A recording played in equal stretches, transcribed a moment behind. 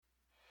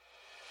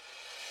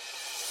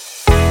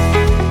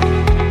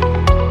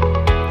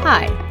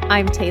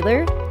I'm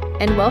Taylor,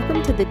 and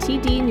welcome to the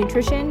TD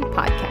Nutrition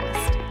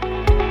Podcast.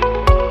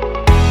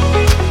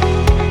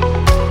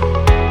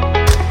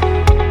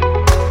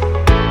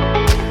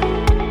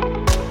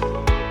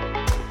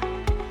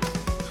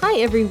 Hi,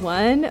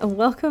 everyone.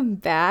 Welcome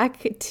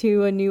back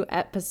to a new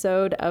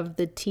episode of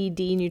the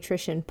TD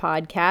Nutrition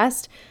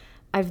Podcast.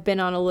 I've been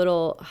on a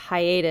little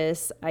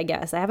hiatus, I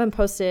guess. I haven't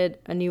posted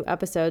a new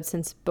episode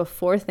since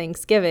before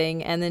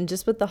Thanksgiving, and then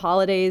just with the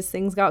holidays,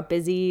 things got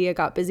busy. I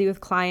got busy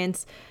with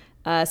clients,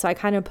 so I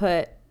kind of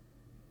put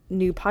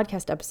new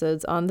podcast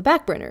episodes on the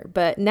back burner.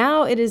 But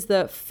now it is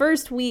the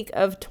first week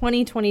of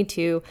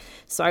 2022,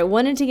 so I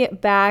wanted to get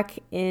back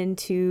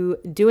into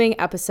doing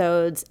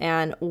episodes,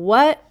 and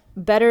what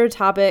better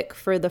topic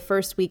for the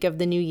first week of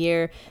the new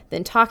year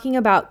than talking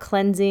about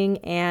cleansing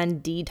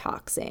and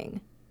detoxing.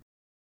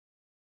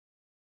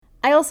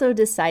 I also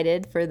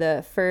decided for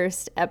the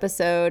first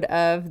episode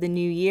of the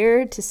new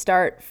year to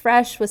start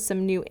fresh with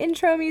some new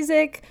intro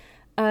music.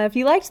 If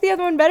you liked the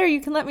other one better, you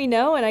can let me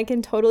know and I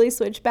can totally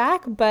switch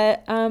back,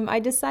 but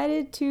I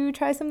decided to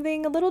try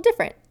something a little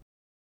different.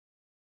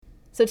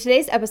 So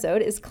today's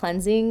episode is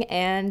cleansing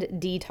and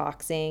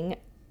detoxing.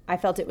 I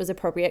felt it was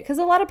appropriate because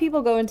a lot of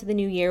people go into the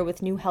new year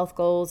with new health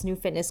goals, new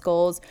fitness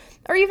goals,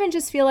 or even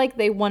just feel like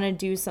they want to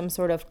do some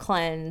sort of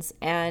cleanse.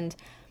 And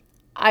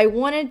I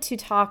wanted to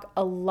talk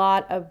a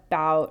lot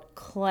about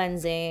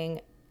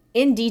cleansing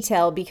in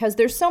detail because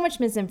there's so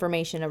much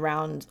misinformation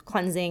around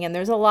cleansing, and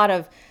there's a lot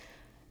of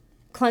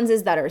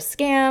cleanses that are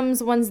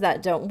scams, ones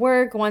that don't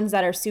work, ones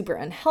that are super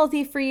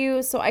unhealthy for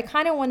you. So I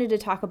kind of wanted to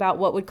talk about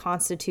what would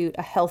constitute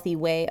a healthy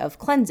way of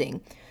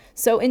cleansing.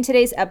 So in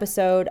today's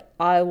episode,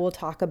 I will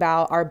talk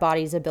about our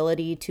body's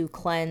ability to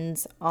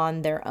cleanse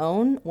on their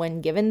own when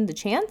given the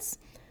chance.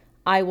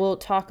 I will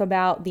talk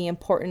about the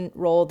important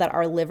role that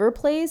our liver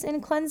plays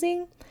in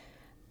cleansing.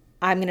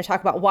 I'm going to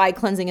talk about why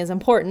cleansing is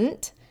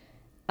important.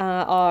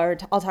 I'll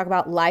talk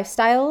about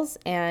lifestyles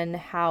and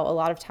how a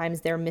lot of times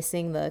they're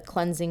missing the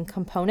cleansing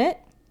component.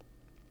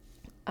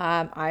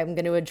 I'm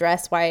going to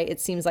address why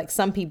it seems like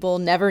some people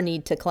never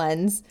need to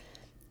cleanse.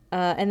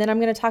 And then I'm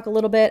going to talk a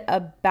little bit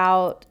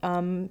about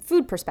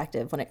food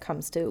perspective when it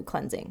comes to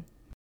cleansing.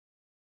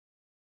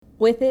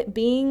 With it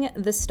being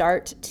the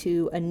start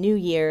to a new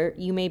year,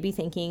 you may be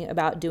thinking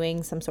about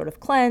doing some sort of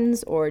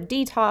cleanse or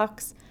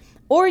detox,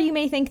 or you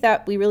may think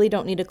that we really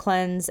don't need to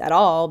cleanse at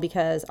all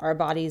because our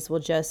bodies will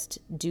just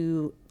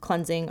do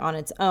cleansing on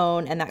its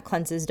own and that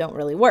cleanses don't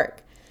really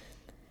work.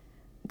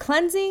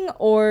 Cleansing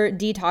or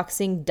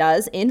detoxing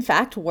does in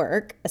fact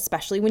work,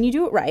 especially when you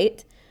do it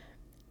right.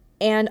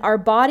 And our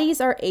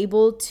bodies are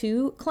able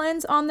to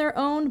cleanse on their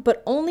own,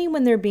 but only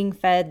when they're being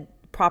fed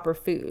proper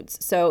foods.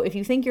 So if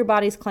you think your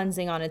body's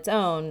cleansing on its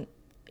own,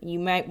 you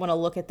might want to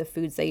look at the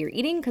foods that you're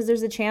eating because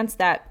there's a chance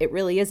that it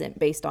really isn't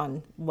based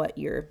on what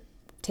you're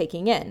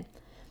taking in.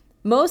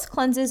 Most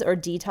cleanses or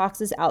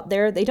detoxes out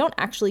there, they don't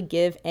actually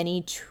give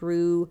any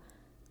true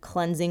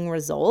cleansing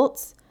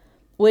results,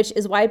 which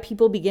is why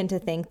people begin to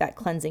think that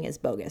cleansing is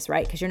bogus,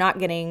 right? Because you're not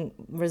getting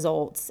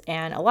results.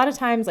 And a lot of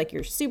times, like,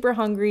 you're super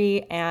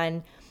hungry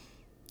and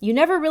you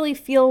never really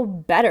feel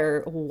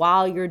better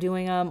while you're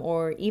doing them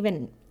or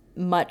even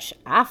much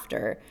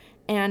after.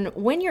 And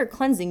when you're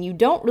cleansing, you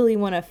don't really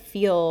want to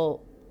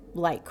feel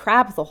like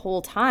crap the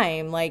whole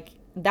time. Like,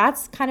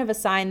 that's kind of a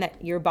sign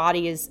that your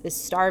body is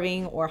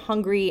starving or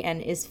hungry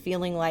and is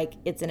feeling like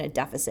it's in a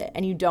deficit,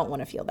 and you don't want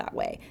to feel that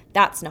way.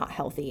 That's not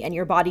healthy, and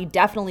your body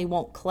definitely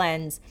won't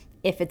cleanse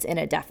if it's in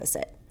a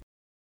deficit.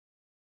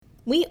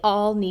 We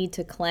all need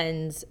to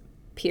cleanse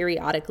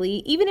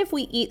periodically, even if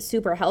we eat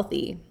super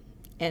healthy.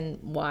 And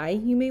why,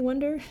 you may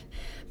wonder?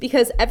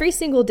 Because every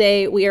single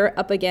day we are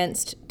up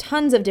against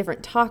tons of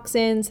different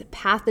toxins,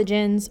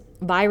 pathogens,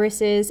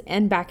 viruses,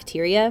 and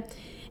bacteria.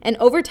 And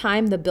over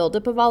time, the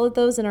buildup of all of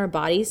those in our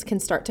bodies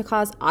can start to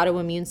cause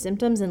autoimmune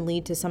symptoms and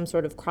lead to some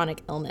sort of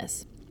chronic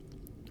illness.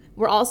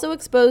 We're also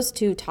exposed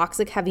to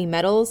toxic heavy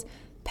metals,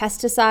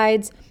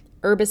 pesticides,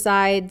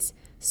 herbicides,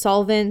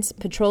 solvents,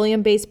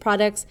 petroleum-based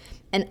products,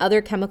 and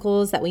other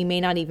chemicals that we may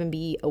not even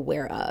be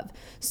aware of.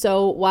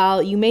 So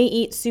while you may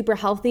eat super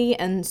healthy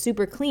and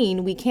super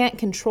clean, we can't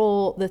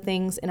control the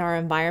things in our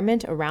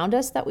environment around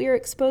us that we are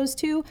exposed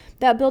to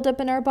that build up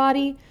in our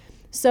body.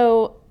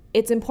 So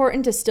it's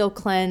important to still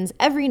cleanse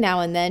every now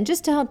and then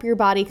just to help your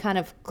body kind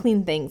of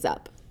clean things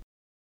up.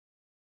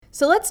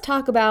 So let's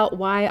talk about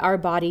why our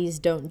bodies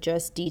don't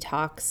just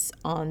detox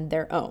on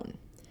their own.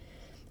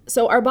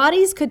 So our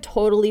bodies could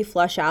totally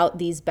flush out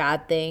these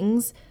bad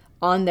things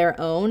on their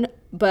own,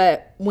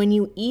 but when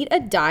you eat a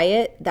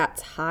diet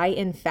that's high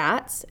in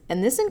fats,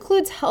 and this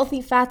includes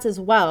healthy fats as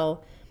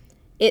well,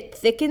 it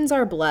thickens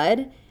our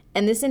blood,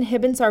 and this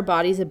inhibits our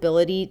body's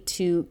ability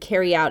to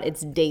carry out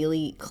its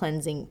daily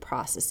cleansing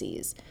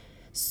processes.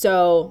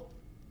 So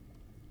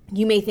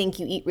you may think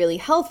you eat really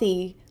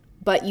healthy,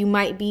 but you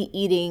might be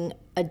eating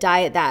a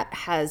diet that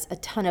has a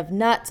ton of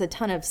nuts, a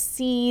ton of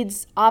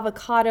seeds,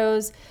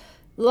 avocados,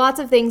 lots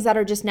of things that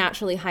are just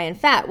naturally high in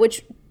fat,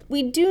 which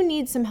we do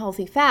need some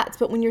healthy fats,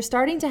 but when you're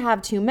starting to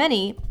have too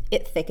many,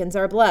 it thickens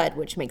our blood,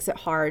 which makes it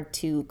hard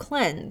to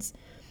cleanse.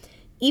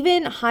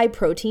 Even high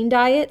protein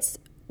diets,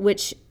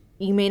 which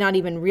you may not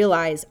even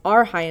realize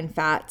are high in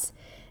fats,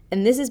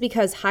 and this is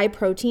because high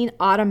protein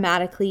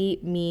automatically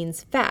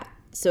means fat.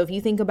 So if you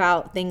think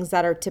about things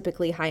that are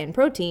typically high in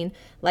protein,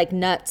 like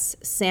nuts,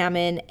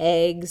 salmon,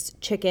 eggs,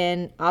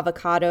 chicken,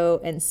 avocado,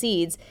 and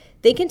seeds,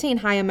 they contain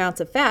high amounts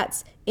of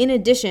fats in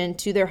addition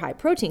to their high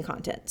protein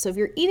content. So if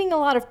you're eating a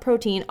lot of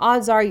protein,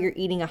 odds are you're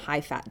eating a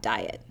high fat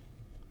diet.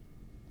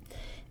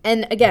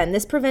 And again,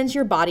 this prevents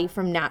your body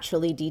from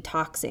naturally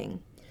detoxing.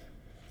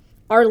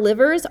 Our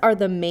livers are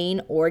the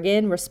main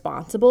organ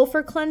responsible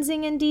for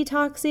cleansing and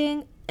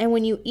detoxing. And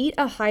when you eat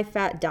a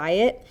high-fat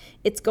diet,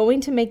 it's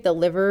going to make the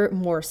liver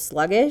more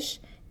sluggish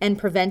and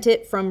prevent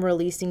it from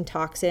releasing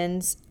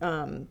toxins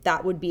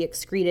that would be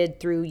excreted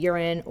through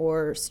urine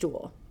or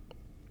stool.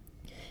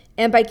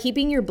 And by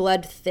keeping your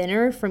blood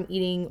thinner from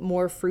eating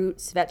more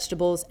fruits,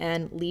 vegetables,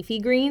 and leafy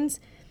greens,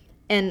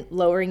 and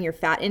lowering your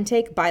fat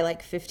intake by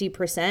like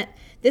 50%,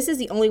 this is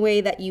the only way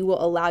that you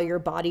will allow your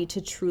body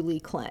to truly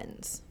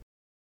cleanse.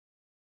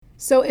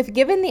 So if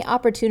given the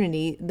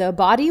opportunity, the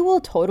body will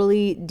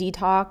totally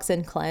detox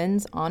and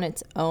cleanse on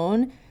its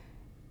own,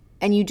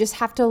 and you just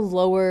have to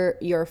lower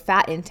your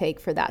fat intake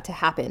for that to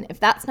happen. If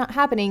that's not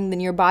happening,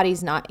 then your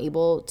body's not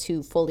able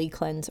to fully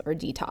cleanse or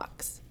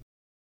detox.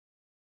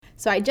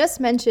 So I just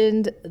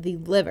mentioned the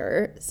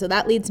liver, so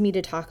that leads me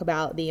to talk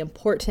about the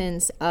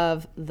importance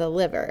of the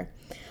liver.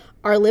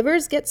 Our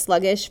livers get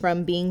sluggish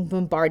from being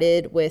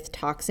bombarded with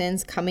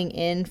toxins coming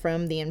in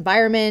from the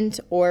environment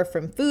or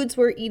from foods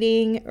we're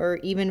eating,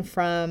 or even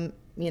from,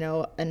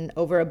 an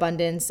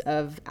overabundance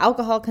of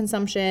alcohol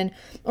consumption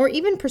or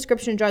even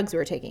prescription drugs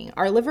we're taking.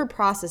 Our liver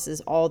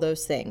processes all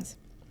those things.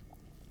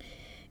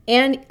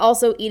 And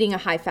also eating a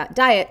high-fat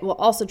diet will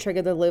also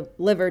trigger the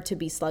liver to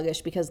be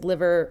sluggish because the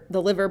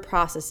liver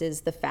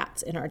processes the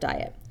fats in our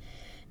diet.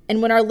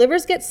 And when our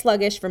livers get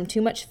sluggish from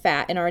too much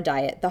fat in our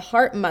diet, the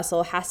heart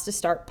muscle has to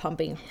start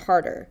pumping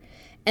harder.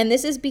 And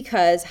this is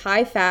because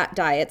high-fat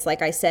diets,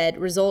 like I said,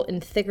 result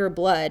in thicker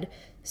blood.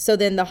 So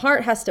then the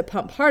heart has to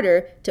pump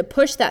harder to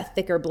push that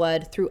thicker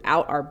blood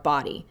throughout our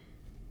body.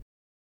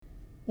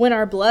 When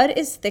our blood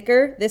is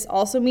thicker, this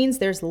also means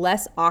there's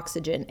less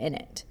oxygen in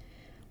it.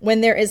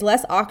 When there is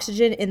less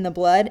oxygen in the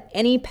blood,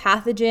 any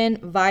pathogen,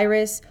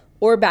 virus,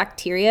 or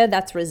bacteria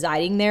that's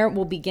residing there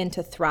will begin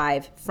to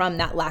thrive from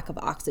that lack of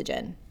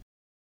oxygen.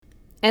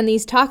 And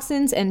these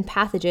toxins and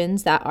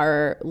pathogens that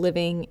are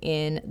living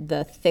in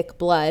the thick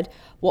blood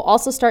will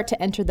also start to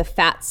enter the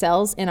fat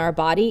cells in our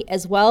body,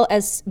 as well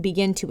as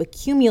begin to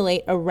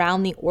accumulate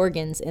around the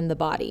organs in the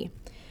body.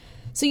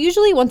 So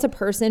usually once a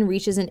person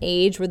reaches an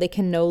age where they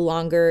can no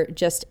longer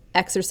just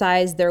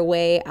exercise their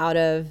way out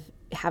of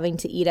having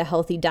to eat a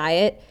healthy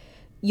diet,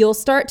 you'll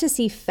start to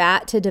see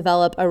fat to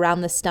develop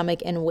around the stomach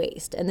and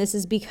waist. And this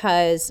is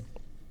because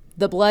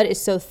the blood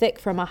is so thick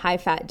from a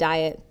high-fat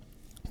diet.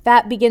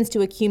 Fat begins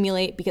to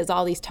accumulate because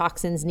all these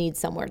toxins need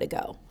somewhere to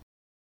go.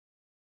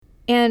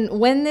 And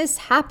when this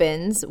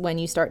happens, when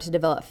you start to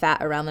develop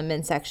fat around the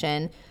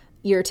midsection,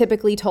 you're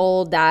typically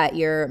told that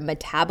your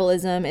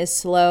metabolism is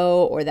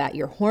slow or that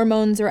your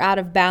hormones are out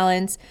of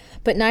balance.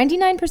 But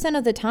 99%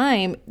 of the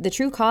time, the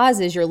true cause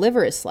is your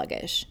liver is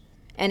sluggish.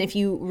 And if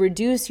you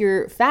reduce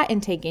your fat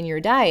intake in your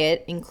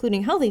diet,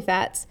 including healthy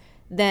fats,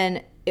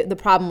 then the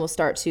problem will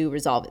start to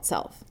resolve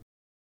itself.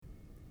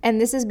 And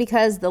this is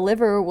because the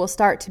liver will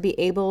start to be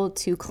able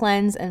to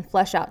cleanse and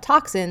flush out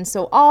toxins.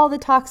 So all the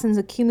toxins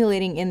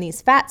accumulating in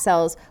these fat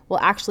cells will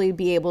actually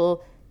be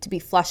able to be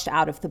flushed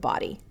out of the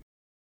body.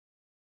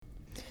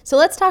 So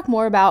let's talk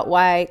more about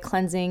why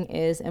cleansing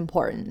is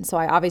important. So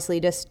I obviously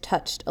just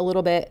touched a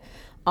little bit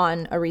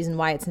on a reason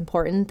why it's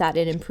important, that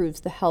it improves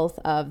the health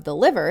of the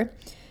liver.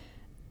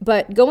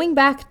 But going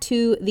back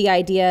to the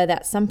idea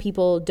that some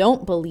people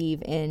don't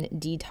believe in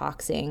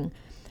detoxing,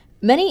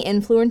 many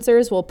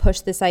influencers will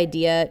push this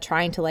idea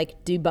trying to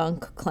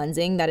debunk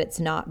cleansing, that it's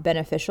not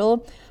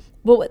beneficial.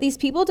 But what these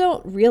people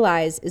don't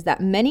realize is that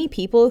many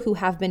people who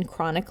have been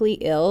chronically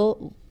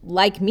ill,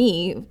 like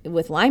me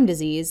with Lyme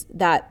disease,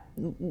 that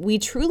we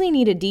truly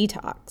need a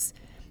detox.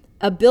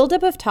 A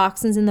buildup of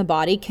toxins in the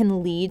body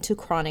can lead to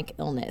chronic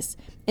illness,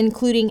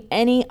 including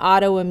any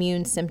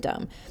autoimmune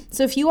symptom.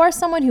 So if you are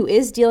someone who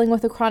is dealing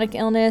with a chronic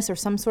illness or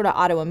some sort of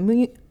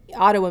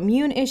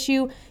autoimmune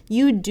issue,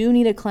 you do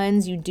need a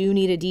cleanse, you do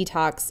need a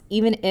detox,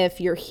 even if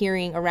you're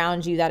hearing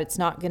around you that it's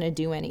not going to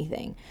do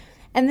anything.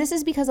 And this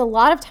is because a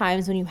lot of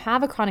times when you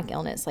have a chronic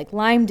illness like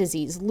Lyme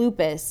disease,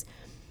 lupus,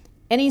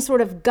 any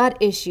sort of gut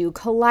issue,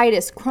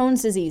 colitis,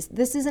 Crohn's disease,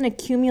 this is an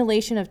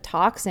accumulation of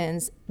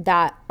toxins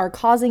that are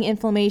causing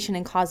inflammation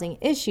and causing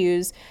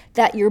issues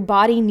that your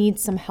body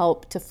needs some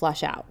help to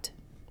flush out.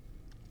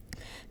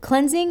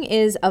 Cleansing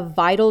is a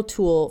vital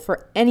tool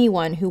for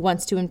anyone who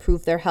wants to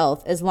improve their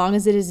health as long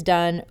as it is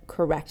done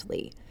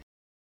correctly.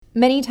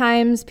 Many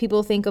times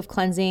people think of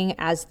cleansing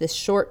as this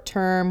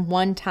short-term,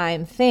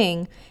 one-time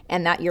thing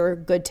and that you're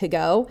good to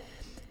go.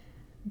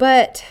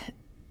 But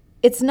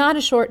it's not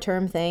a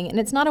short-term thing and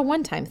it's not a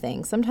one-time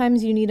thing.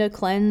 Sometimes you need a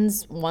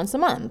cleanse once a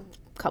month,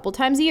 a couple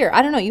times a year.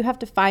 I don't know. You have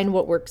to find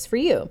what works for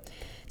you.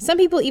 Some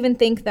people even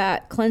think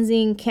that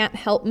cleansing can't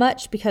help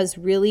much because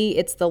really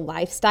it's the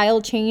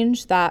lifestyle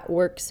change that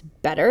works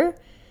better.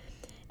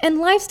 And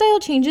lifestyle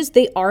changes,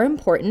 they are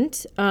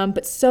important,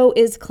 but so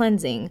is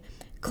cleansing.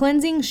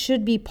 Cleansing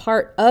should be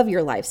part of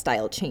your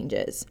lifestyle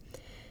changes.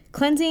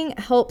 Cleansing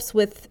helps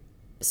with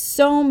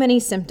so many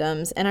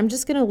symptoms, and I'm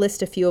just going to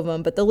list a few of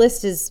them, but the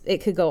list it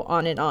could go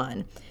on and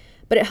on.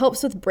 But it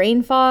helps with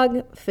brain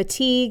fog,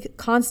 fatigue,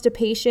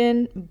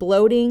 constipation,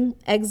 bloating,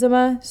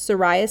 eczema,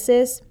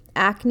 psoriasis,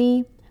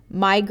 acne,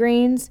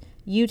 migraines,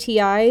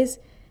 UTIs,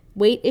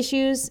 weight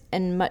issues,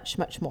 and much,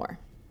 much more.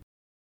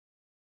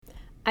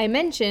 I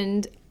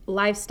mentioned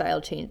lifestyle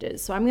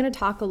changes, so I'm going to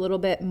talk a little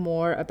bit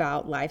more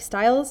about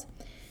lifestyles.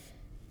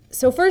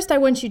 So first, I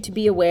want you to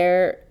be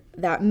aware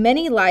that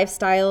many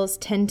lifestyles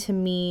tend to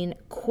mean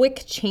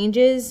quick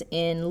changes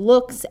in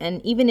looks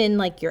and even in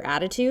like your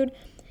attitude.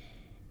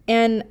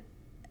 And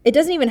it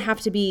doesn't even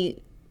have to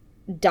be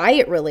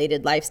diet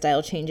related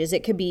lifestyle changes.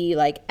 It could be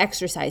like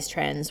exercise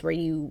trends where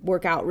you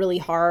work out really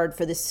hard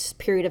for this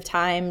period of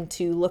time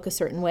to look a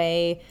certain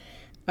way.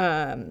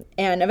 And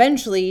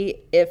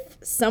eventually, if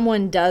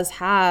someone does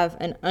have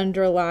an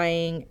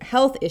underlying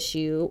health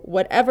issue,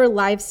 whatever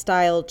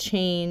lifestyle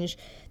change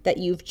that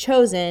you've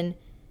chosen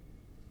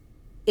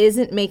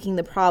isn't making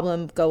the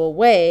problem go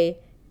away,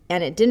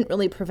 and it didn't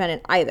really prevent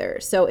it either.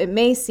 So it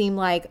may seem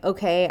like,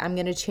 okay, I'm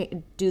going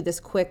to do this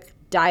quick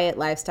diet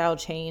lifestyle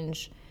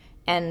change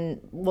and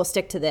we'll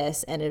stick to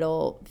this and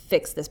it'll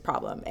fix this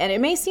problem. And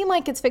it may seem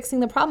like it's fixing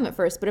the problem at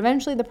first, but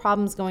eventually the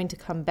problem's going to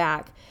come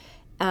back.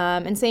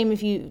 And same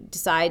if you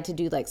decide to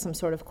do like some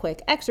sort of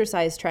quick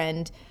exercise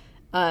trend.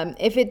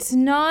 If it's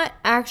not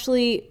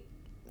actually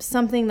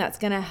something that's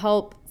going to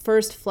help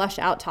first flush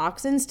out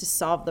toxins to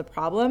solve the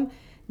problem,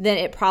 then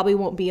it probably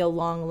won't be a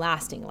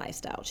long-lasting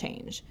lifestyle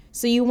change.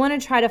 So you want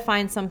to try to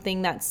find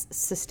something that's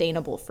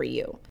sustainable for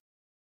you.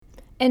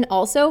 And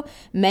also,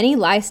 many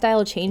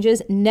lifestyle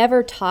changes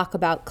never talk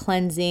about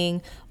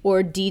cleansing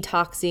or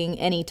detoxing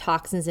any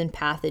toxins and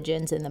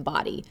pathogens in the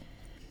body.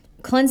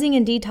 Cleansing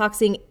and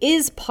detoxing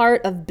is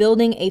part of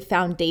building a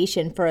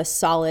foundation for a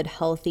solid,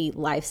 healthy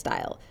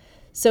lifestyle.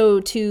 So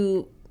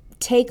to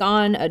take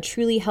on a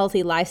truly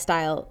healthy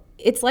lifestyle,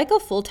 it's like a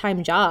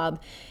full-time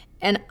job.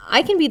 And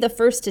I can be the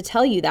first to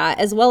tell you that,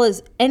 as well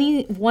as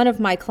any one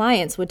of my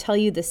clients would tell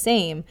you the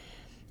same.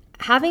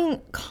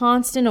 Having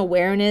constant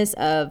awareness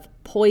of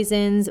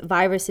poisons,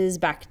 viruses,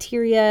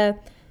 bacteria,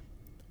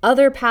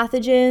 other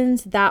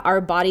pathogens that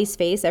our bodies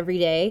face every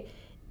day,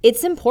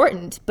 it's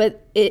important,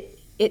 but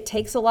it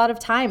takes a lot of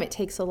time. It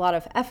takes a lot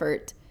of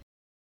effort.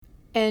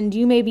 And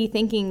you may be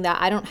thinking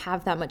that I don't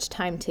have that much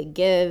time to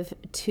give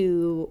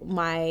to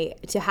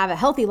have a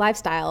healthy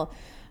lifestyle,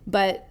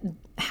 but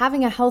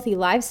having a healthy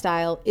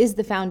lifestyle is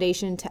the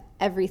foundation to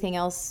everything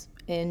else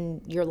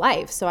in your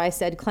life. So I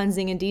said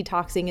cleansing and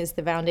detoxing is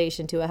the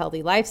foundation to a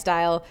healthy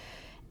lifestyle.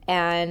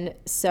 And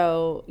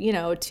so,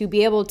 to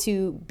be able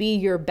to be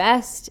your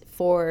best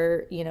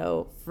for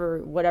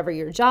whatever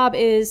your job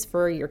is,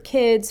 for your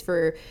kids,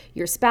 for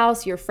your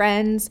spouse, your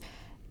friends,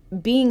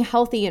 being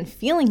healthy and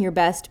feeling your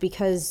best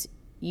because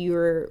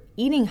you're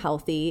eating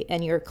healthy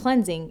and you're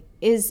cleansing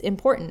is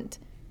important.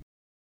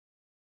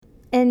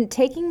 And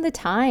taking the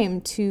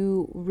time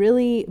to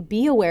really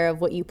be aware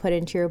of what you put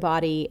into your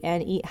body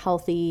and eat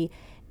healthy.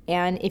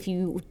 And if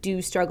you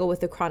do struggle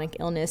with a chronic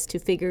illness, to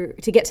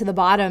get to the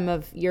bottom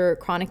of your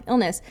chronic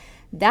illness,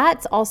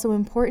 that's also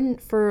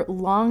important for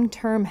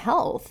long-term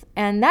health.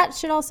 And that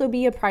should also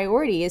be a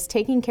priority, is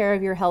taking care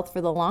of your health for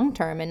the long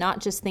term and not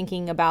just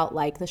thinking about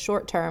like the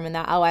short term and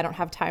that, I don't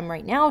have time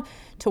right now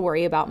to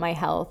worry about my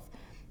health.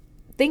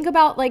 Think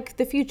about like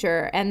the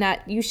future and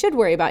that you should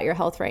worry about your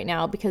health right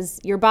now because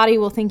your body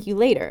will thank you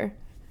later.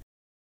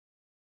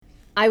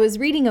 I was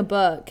reading a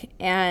book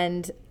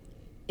and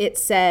it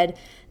said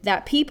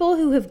that people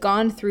who have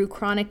gone through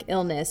chronic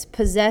illness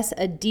possess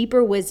a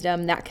deeper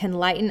wisdom that can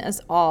lighten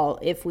us all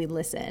if we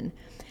listen.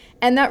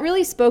 And that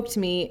really spoke to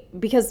me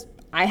because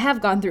I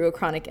have gone through a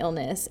chronic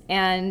illness,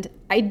 and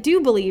I do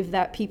believe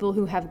that people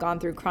who have gone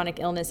through chronic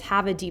illness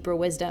have a deeper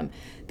wisdom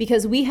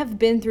because we have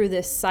been through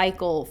this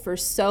cycle for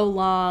so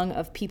long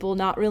of people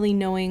not really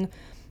knowing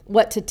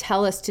what to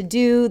tell us to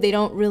do. They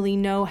don't really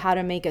know how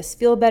to make us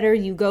feel better.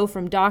 You go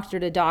from doctor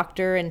to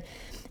doctor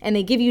and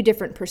they give you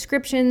different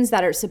prescriptions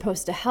that are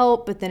supposed to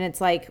help, but then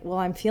it's like, well,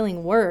 I'm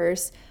feeling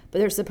worse, but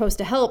they're supposed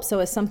to help. So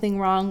is something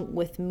wrong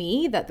with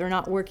me that they're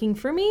not working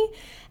for me?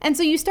 And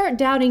so you start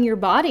doubting your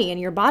body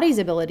and your body's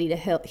ability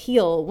to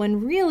heal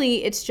when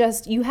really it's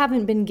just you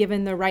haven't been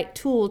given the right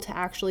tool to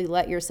actually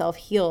let yourself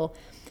heal.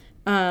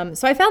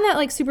 So I found that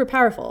like super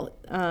powerful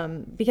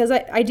because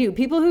I do.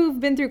 People who've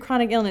been through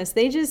chronic illness,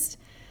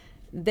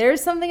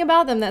 there's something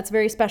about them that's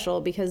very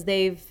special because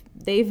they've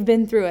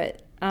been through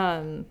it.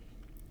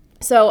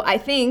 So I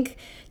think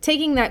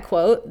taking that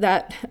quote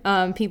that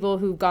people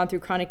who've gone through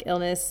chronic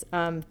illness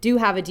do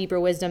have a deeper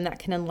wisdom that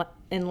can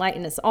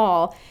enlighten us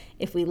all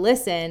if we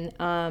listen,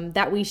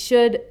 that we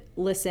should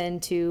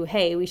listen to,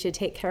 hey, we should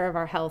take care of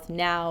our health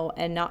now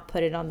and not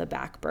put it on the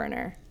back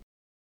burner.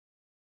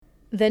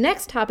 The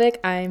next topic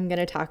I'm going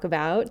to talk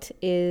about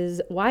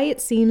is why it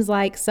seems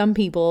like some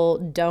people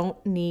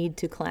don't need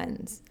to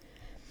cleanse.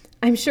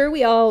 I'm sure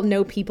we all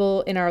know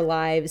people in our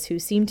lives who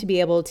seem to be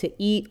able to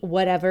eat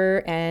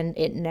whatever and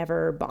it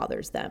never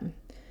bothers them.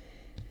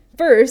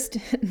 First,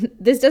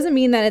 this doesn't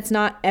mean that it's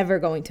not ever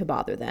going to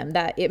bother them,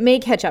 that it may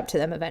catch up to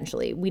them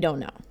eventually. We don't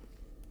know.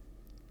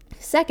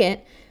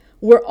 Second,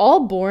 we're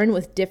all born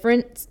with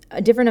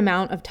a different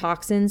amount of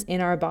toxins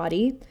in our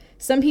body.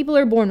 Some people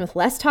are born with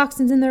less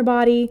toxins in their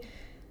body,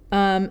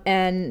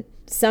 and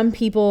some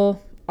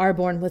people are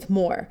born with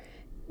more.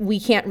 We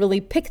can't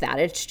really pick that.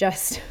 It's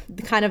just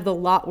kind of the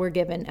lot we're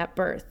given at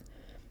birth.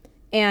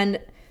 And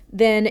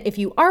then if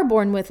you are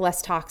born with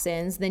less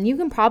toxins, then you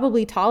can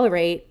probably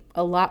tolerate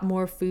a lot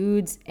more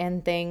foods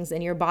and things,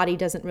 and your body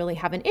doesn't really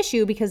have an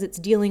issue because it's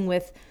dealing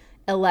with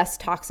a less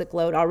toxic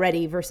load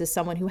already versus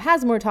someone who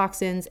has more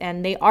toxins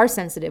and they are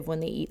sensitive when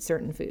they eat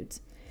certain foods.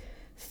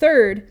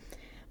 Third,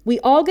 we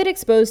all get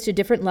exposed to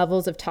different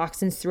levels of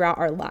toxins throughout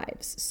our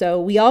lives. So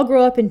we all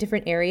grow up in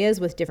different areas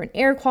with different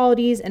air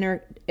qualities and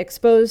are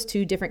exposed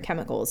to different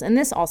chemicals. And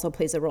this also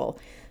plays a role.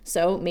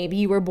 So maybe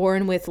you were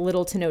born with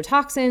little to no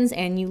toxins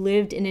and you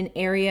lived in an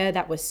area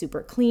that was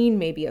super clean,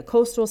 maybe a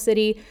coastal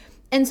city.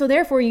 And so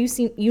therefore you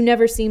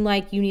never seem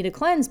like you need a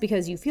cleanse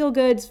because you feel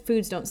good,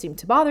 foods don't seem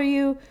to bother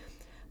you.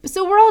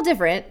 So we're all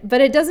different,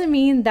 but it doesn't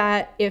mean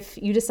that if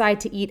you decide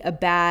to eat a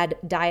bad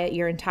diet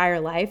your entire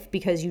life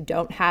because you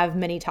don't have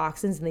many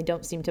toxins and they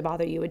don't seem to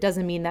bother you, it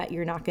doesn't mean that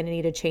you're not going to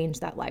need to change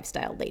that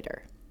lifestyle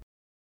later.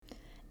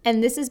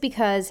 And this is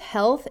because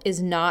health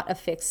is not a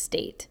fixed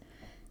state.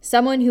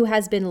 Someone who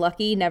has been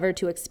lucky never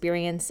to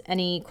experience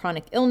any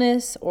chronic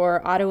illness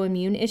or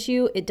autoimmune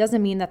issue, it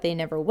doesn't mean that they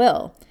never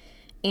will.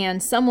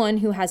 And someone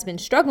who has been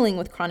struggling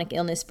with chronic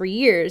illness for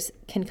years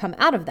can come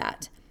out of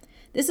that.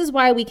 This is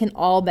why we can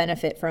all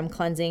benefit from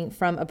cleansing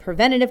from a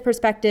preventative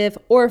perspective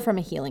or from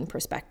a healing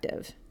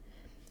perspective.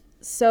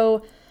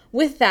 So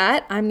with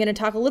that, I'm going to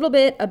talk a little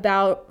bit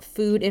about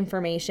food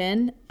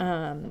information.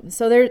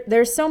 So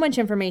there's so much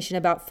information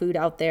about food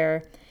out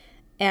there,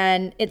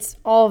 and it's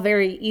all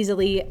very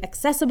easily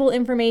accessible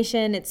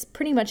information. It's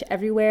pretty much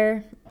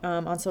everywhere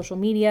on social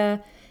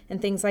media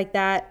and things like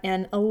that.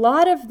 And a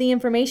lot of the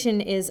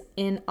information is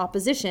in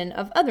opposition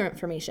of other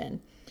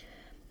information.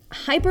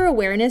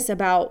 Hyper-awareness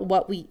about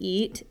what we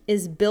eat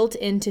is built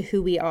into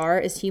who we are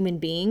as human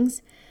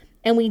beings,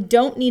 and we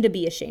don't need to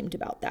be ashamed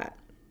about that.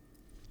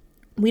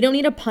 We don't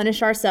need to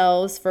punish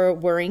ourselves for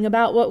worrying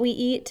about what we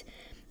eat.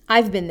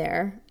 I've been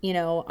there.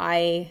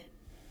 I,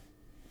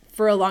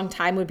 for a long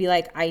time, would be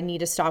like, I need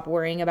to stop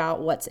worrying about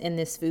what's in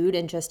this food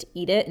and just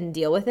eat it and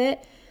deal with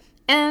it.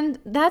 And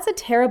that's a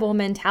terrible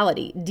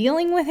mentality.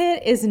 Dealing with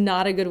it is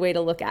not a good way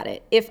to look at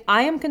it. If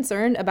I am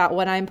concerned about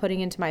what I'm putting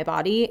into my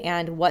body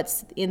and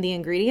what's in the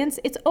ingredients,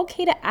 it's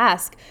okay to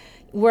ask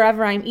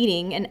wherever I'm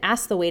eating and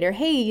ask the waiter,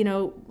 hey,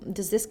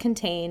 does this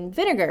contain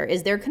vinegar?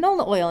 Is there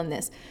canola oil in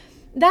this?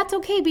 That's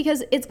okay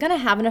because it's going to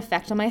have an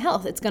effect on my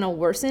health. It's going to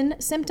worsen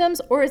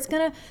symptoms or it's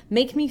going to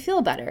make me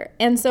feel better.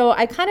 And so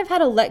I kind of had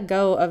to let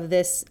go of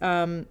this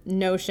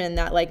notion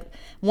that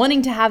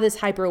wanting to have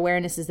this hyper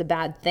awareness is a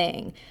bad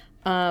thing.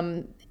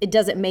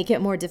 Does it make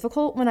it more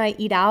difficult when I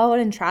eat out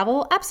and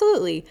travel?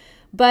 Absolutely.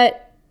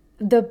 But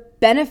the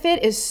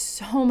benefit is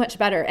so much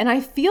better and I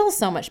feel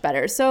so much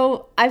better.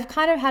 So I've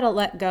kind of had to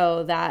let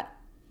go that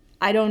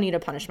I don't need to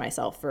punish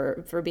myself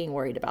for being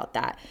worried about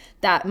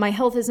that my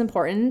health is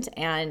important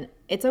and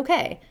it's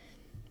okay.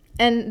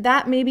 And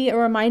that may be a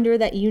reminder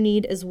that you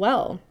need as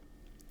well,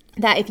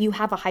 that if you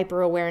have a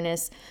hyper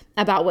awareness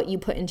about what you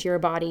put into your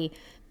body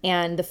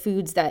and the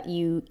foods that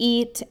you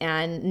eat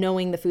and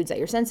knowing the foods that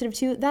you're sensitive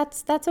to,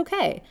 that's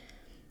okay.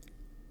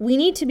 We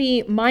need to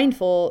be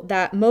mindful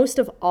that most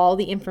of all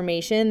the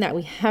information that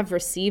we have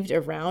received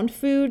around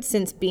food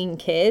since being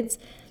kids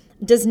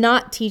does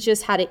not teach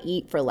us how to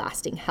eat for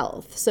lasting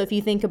health. So if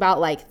you think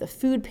about the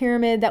food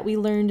pyramid that we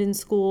learned in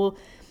school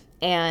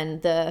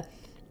and the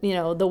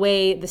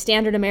way the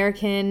standard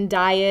American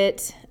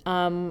diet,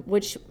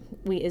 which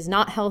is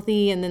not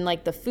healthy, and then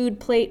the food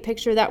plate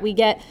picture that we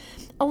get,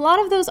 a lot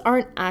of those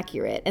aren't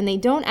accurate and they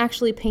don't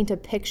actually paint a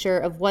picture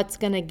of what's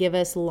going to give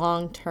us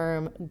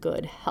long-term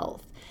good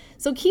health.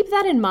 So keep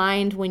that in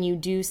mind when you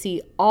do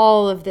see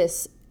all of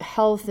this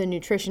health and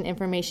nutrition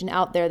information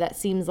out there that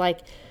seems like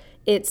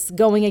it's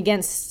going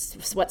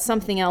against what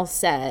something else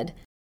said.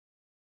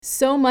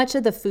 So much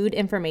of the food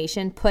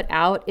information put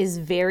out is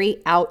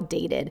very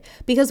outdated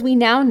because we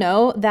now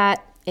know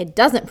that it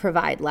doesn't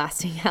provide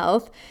lasting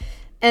health.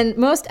 And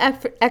most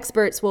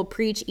experts will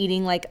preach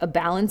eating a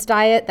balanced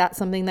diet. That's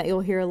something that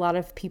you'll hear a lot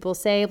of people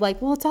say,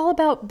 well, it's all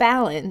about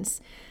balance.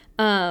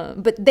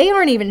 But they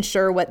aren't even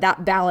sure what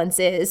that balance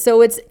is.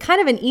 So it's kind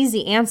of an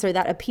easy answer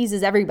that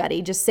appeases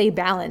everybody. Just say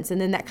balance.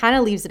 And then that kind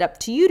of leaves it up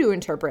to you to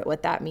interpret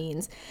what that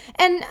means.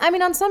 And I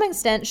mean, on some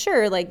extent,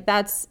 sure,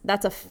 that's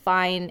a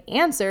fine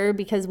answer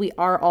because we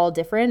are all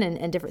different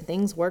and different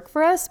things work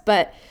for us.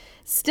 But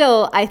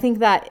Still, I think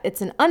that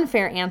it's an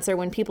unfair answer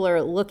when people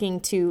are looking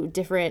to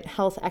different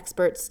health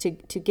experts to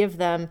give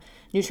them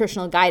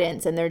nutritional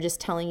guidance and they're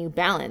just telling you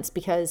balance.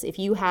 Because if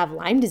you have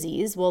Lyme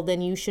disease, well,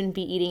 then you shouldn't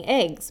be eating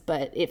eggs.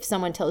 But if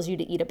someone tells you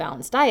to eat a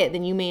balanced diet,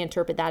 then you may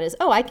interpret that as,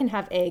 oh, I can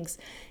have eggs,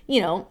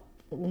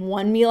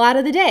 one meal out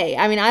of the day.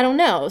 I mean, I don't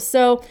know.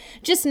 So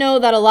just know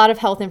that a lot of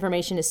health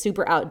information is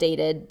super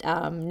outdated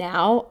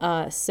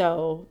now.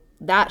 So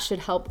that should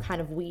help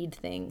kind of weed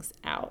things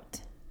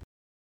out.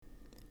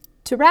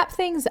 To wrap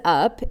things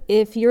up,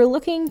 if you're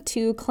looking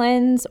to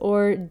cleanse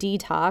or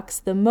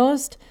detox, the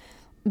most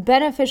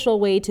beneficial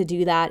way to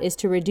do that is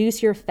to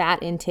reduce your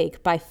fat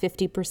intake by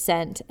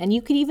 50%. And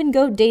you could even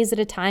go days at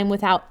a time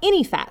without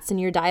any fats in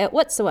your diet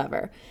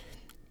whatsoever.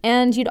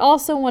 And you'd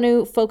also want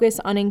to focus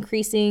on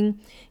increasing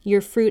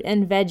your fruit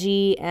and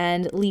veggie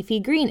and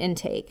leafy green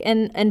intake,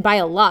 and by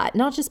a lot,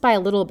 not just by a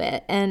little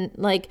bit. And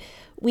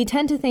we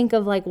tend to think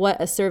of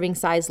what a serving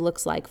size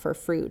looks like for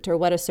fruit or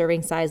what a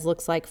serving size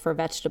looks like for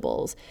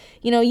vegetables.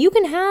 You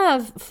can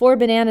have 4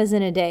 bananas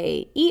in a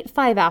day, eat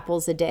 5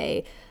 apples a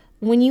day.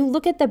 When you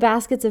look at the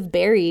baskets of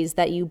berries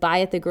that you buy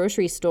at the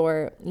grocery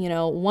store,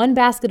 one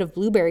basket of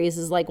blueberries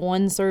is like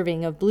 1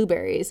 serving of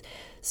blueberries.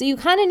 So you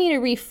kind of need to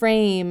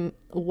reframe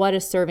what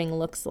a serving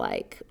looks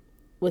like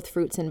with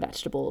fruits and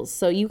vegetables.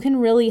 So you can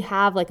really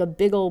have a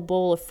big old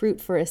bowl of fruit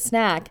for a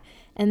snack,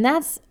 and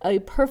that's a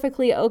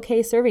perfectly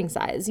okay serving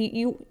size.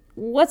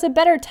 What's a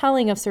better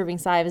telling of serving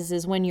size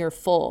is when you're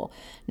full,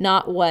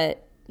 not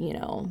what,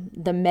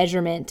 the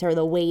measurement or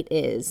the weight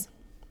is.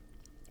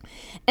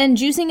 And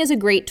juicing is a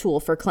great tool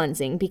for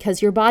cleansing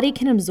because your body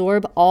can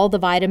absorb all the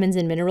vitamins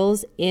and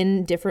minerals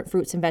in different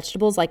fruits and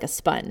vegetables like a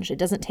sponge. It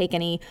doesn't take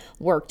any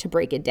work to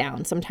break it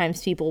down.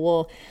 Sometimes people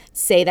will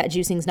say that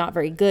juicing is not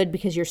very good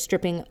because you're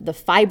stripping the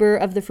fiber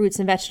of the fruits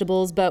and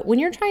vegetables. But when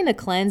you're trying to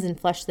cleanse and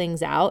flush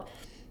things out,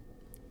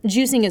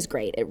 juicing is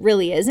great. It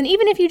really is. And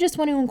even if you just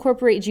want to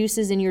incorporate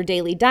juices in your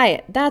daily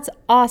diet, that's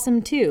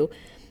awesome too.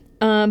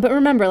 But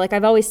remember,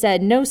 I've always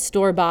said, no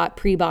store-bought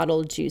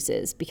pre-bottled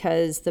juices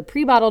because the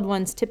pre-bottled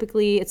ones,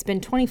 typically it's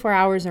been 24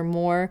 hours or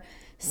more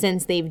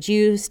since they've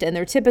juiced, and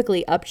they're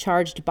typically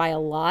upcharged by a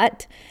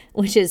lot,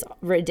 which is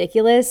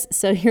ridiculous.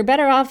 So you're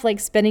better off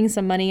spending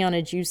some money on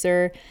a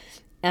juicer,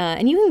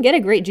 and you can get a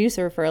great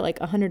juicer for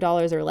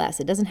 $100 or less.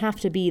 It doesn't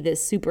have to be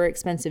this super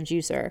expensive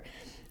juicer.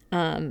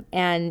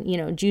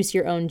 And juice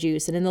your own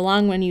juice. And in the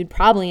long run, you'd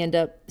probably end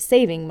up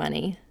saving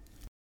money.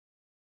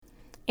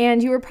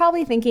 And you were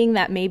probably thinking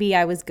that maybe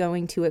I was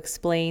going to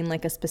explain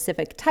a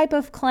specific type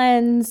of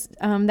cleanse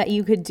that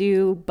you could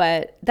do,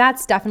 but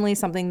that's definitely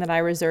something that I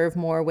reserve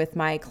more with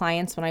my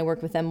clients when I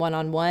work with them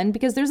one-on-one,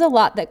 because there's a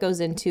lot that goes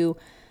into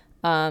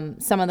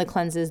some of the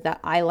cleanses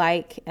that I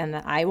like and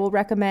that I will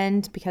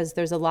recommend, because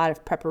there's a lot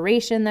of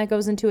preparation that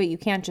goes into it. You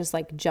can't just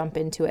jump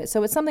into it.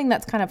 So it's something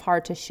that's kind of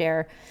hard to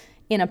share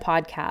in a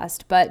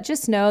podcast, but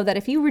just know that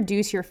if you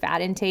reduce your fat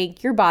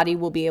intake, your body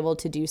will be able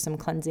to do some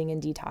cleansing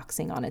and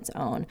detoxing on its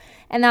own.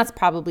 And that's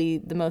probably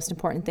the most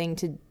important thing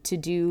to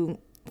do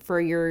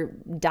for your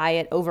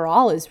diet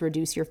overall, is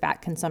reduce your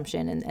fat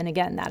consumption. And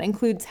again, that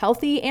includes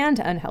healthy and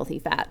unhealthy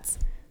fats.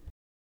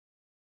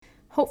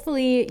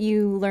 Hopefully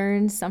you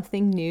learned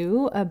something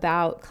new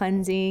about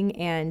cleansing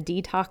and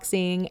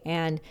detoxing,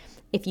 and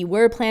if you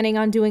were planning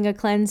on doing a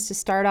cleanse to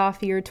start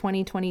off your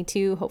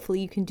 2022,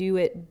 hopefully you can do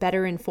it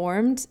better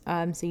informed,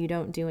 so you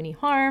don't do any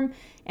harm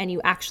and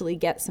you actually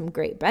get some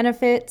great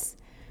benefits.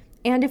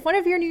 And if one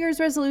of your New Year's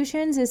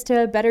resolutions is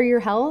to better your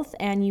health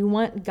and you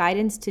want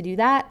guidance to do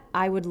that,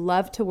 I would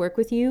love to work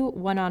with you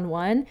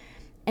one-on-one.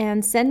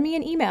 And send me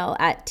an email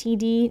at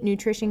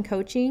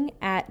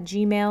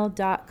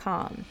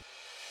tdnutritioncoaching@gmail.com.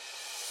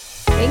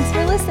 Thanks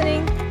for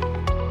listening.